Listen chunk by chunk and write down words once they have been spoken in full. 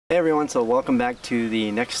Hey everyone, so welcome back to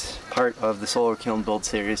the next part of the solar kiln build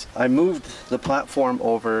series. I moved the platform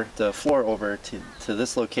over, the floor over to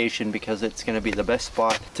this location because it's going to be the best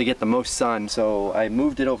spot to get the most sun. So I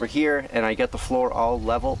moved it over here and I got the floor all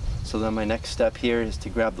level. So then my next step here is to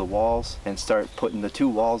grab the walls and start putting the two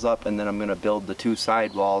walls up, and then I'm going to build the two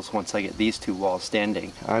side walls once I get these two walls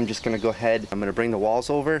standing. I'm just going to go ahead, I'm going to bring the walls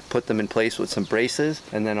over, put them in place with some braces,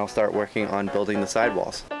 and then I'll start working on building the side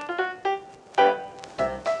walls.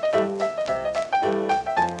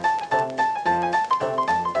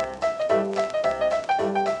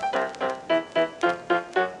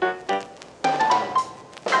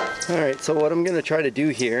 Alright, so what I'm going to try to do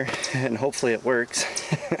here, and hopefully it works,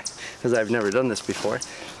 because I've never done this before.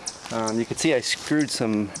 You can see I screwed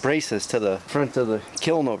some braces to the front of the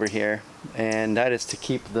kiln over here, and that is to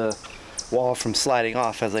keep the wall from sliding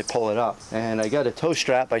off as I pull it up. And I got a toe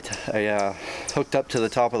strap I hooked up to the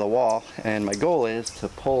top of the wall, and my goal is to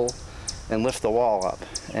pull and lift the wall up.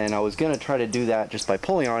 And I was going to try to do that just by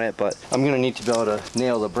pulling on it, but I'm going to need to be able to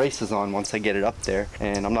nail the braces on once I get it up there,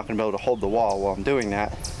 and I'm not going to be able to hold the wall while I'm doing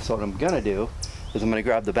that. So what I'm going to do is I'm going to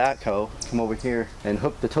grab the backhoe, come over here and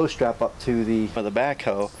hook the toe strap up to the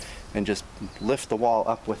backhoe and just lift the wall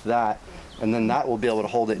up with that, and then that will be able to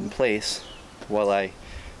hold it in place while I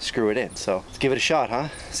screw it in. So let's give it a shot, huh?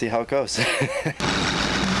 See how it goes.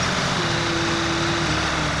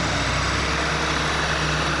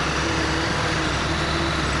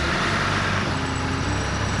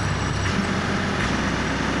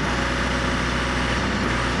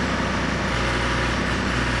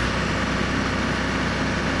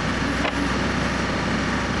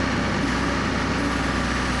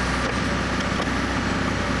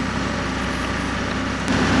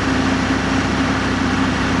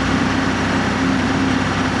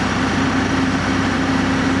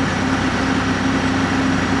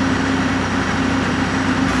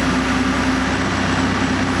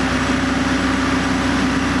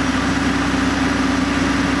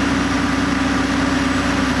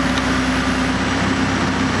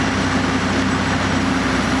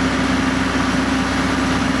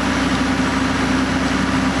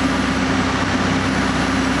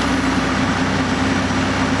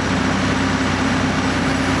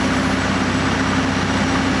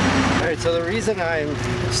 So the reason I'm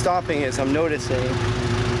stopping is I'm noticing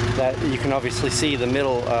that you can obviously see the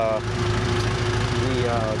middle, the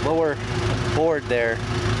lower board there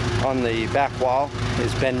on the back wall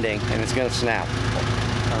is bending and it's going to snap.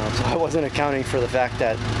 So I wasn't accounting for the fact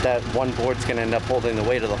that that one board's going to end up holding the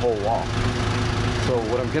weight of the whole wall. So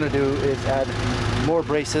what I'm going to do is add more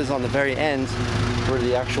braces on the very end where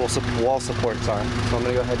the actual wall supports are. So I'm going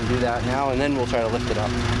to go ahead and do that now, and then we'll try to lift it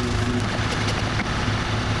up.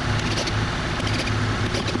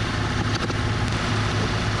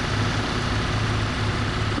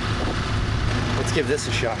 Let's give this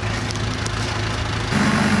a shot.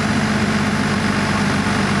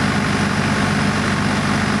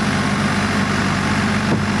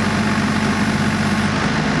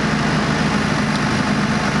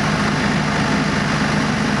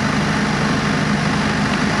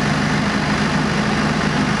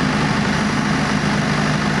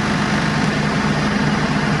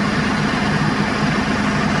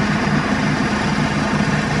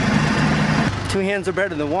 Two hands are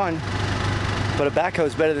better than one, but a backhoe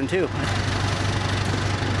is better than two.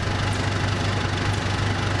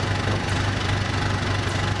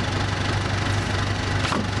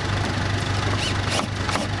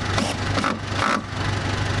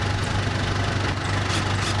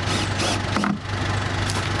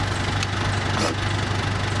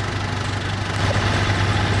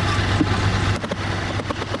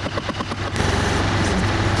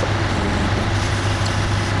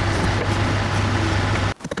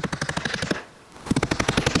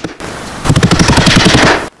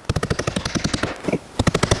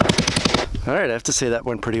 Alright, I have to say that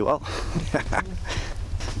went pretty well.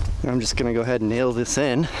 I'm just going to go ahead and nail this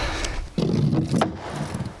in.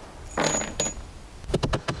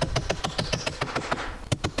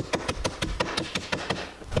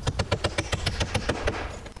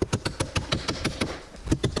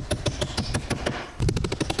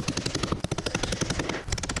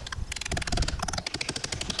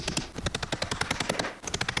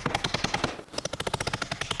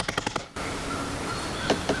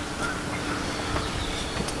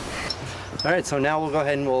 Alright, so now we'll go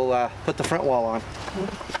ahead and we'll put the front wall on.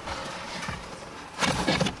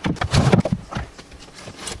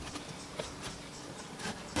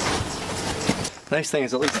 Nice thing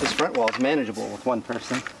is at least this front wall is manageable with one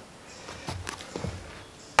person.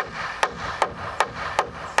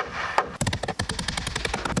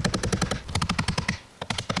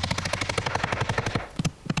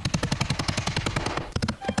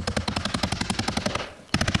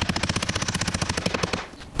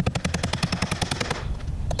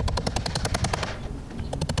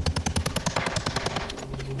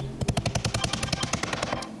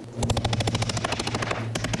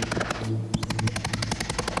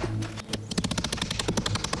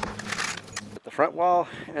 front wall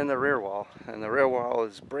and the rear wall. And the rear wall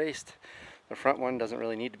is braced. The front one doesn't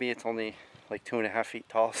really need to be. It's only like 2.5 feet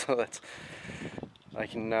tall, so that's, I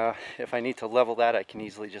can, if I need to level that, I can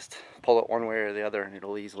easily just pull it one way or the other and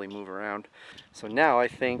it'll easily move around. So now I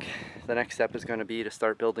think the next step is going to be to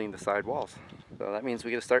start building the side walls. So that means we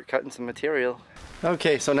got to start cutting some material.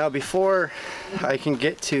 Okay, so now before I can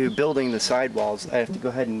get to building the side walls, I have to go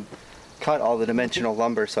ahead and cut all the dimensional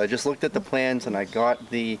lumber. So I just looked at the plans and I got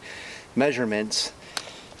the measurements.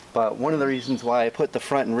 But one of the reasons why I put the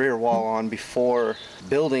front and rear wall on before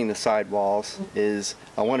building the side walls is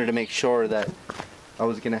I wanted to make sure that I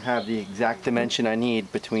was going to have the exact dimension I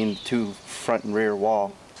need between the two front and rear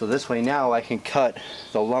wall. So this way now I can cut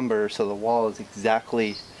the lumber so the wall is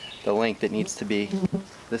exactly the length it needs to be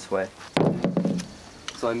this way.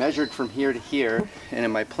 So I measured from here to here, and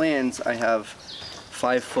in my plans I have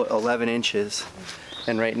 5 foot 11 inches,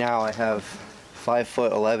 and right now I have 5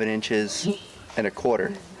 foot 11 inches and a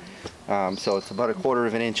quarter. So it's about 1/4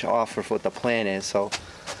 of an inch off of what the plan is. So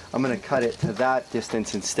I'm going to cut it to that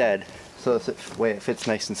distance instead, so this way it fits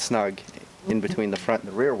nice and snug in between the front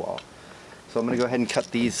and the rear wall. So I'm going to go ahead and cut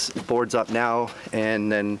these boards up now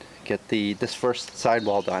and then get this first side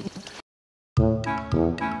wall done.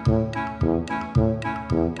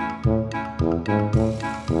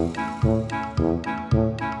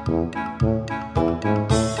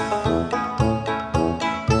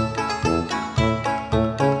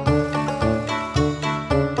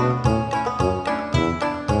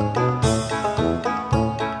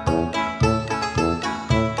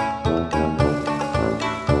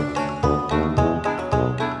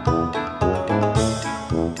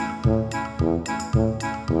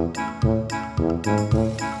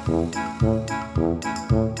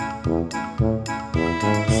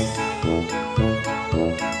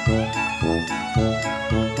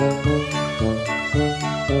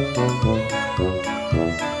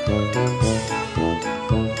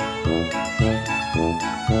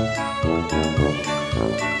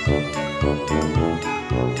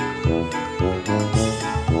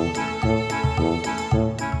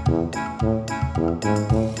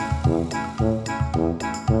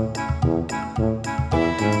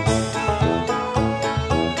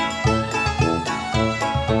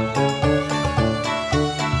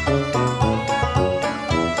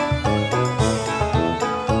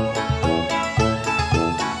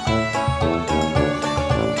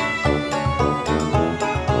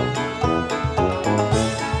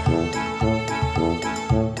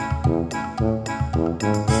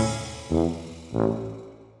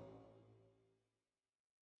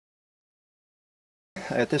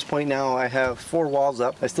 At this point now I have 4 walls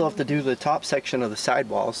up. I still have to do the top section of the side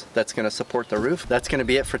walls that's going to support the roof. That's going to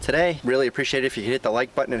be it for today. Really appreciate it if you hit the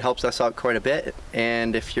like button. It helps us out quite a bit.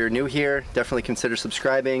 And if you're new here, definitely consider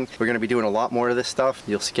subscribing. We're going to be doing a lot more of this stuff.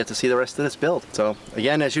 You'll get to see the rest of this build. So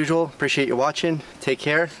again, as usual, appreciate you watching. Take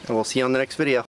care, and we'll see you on the next video.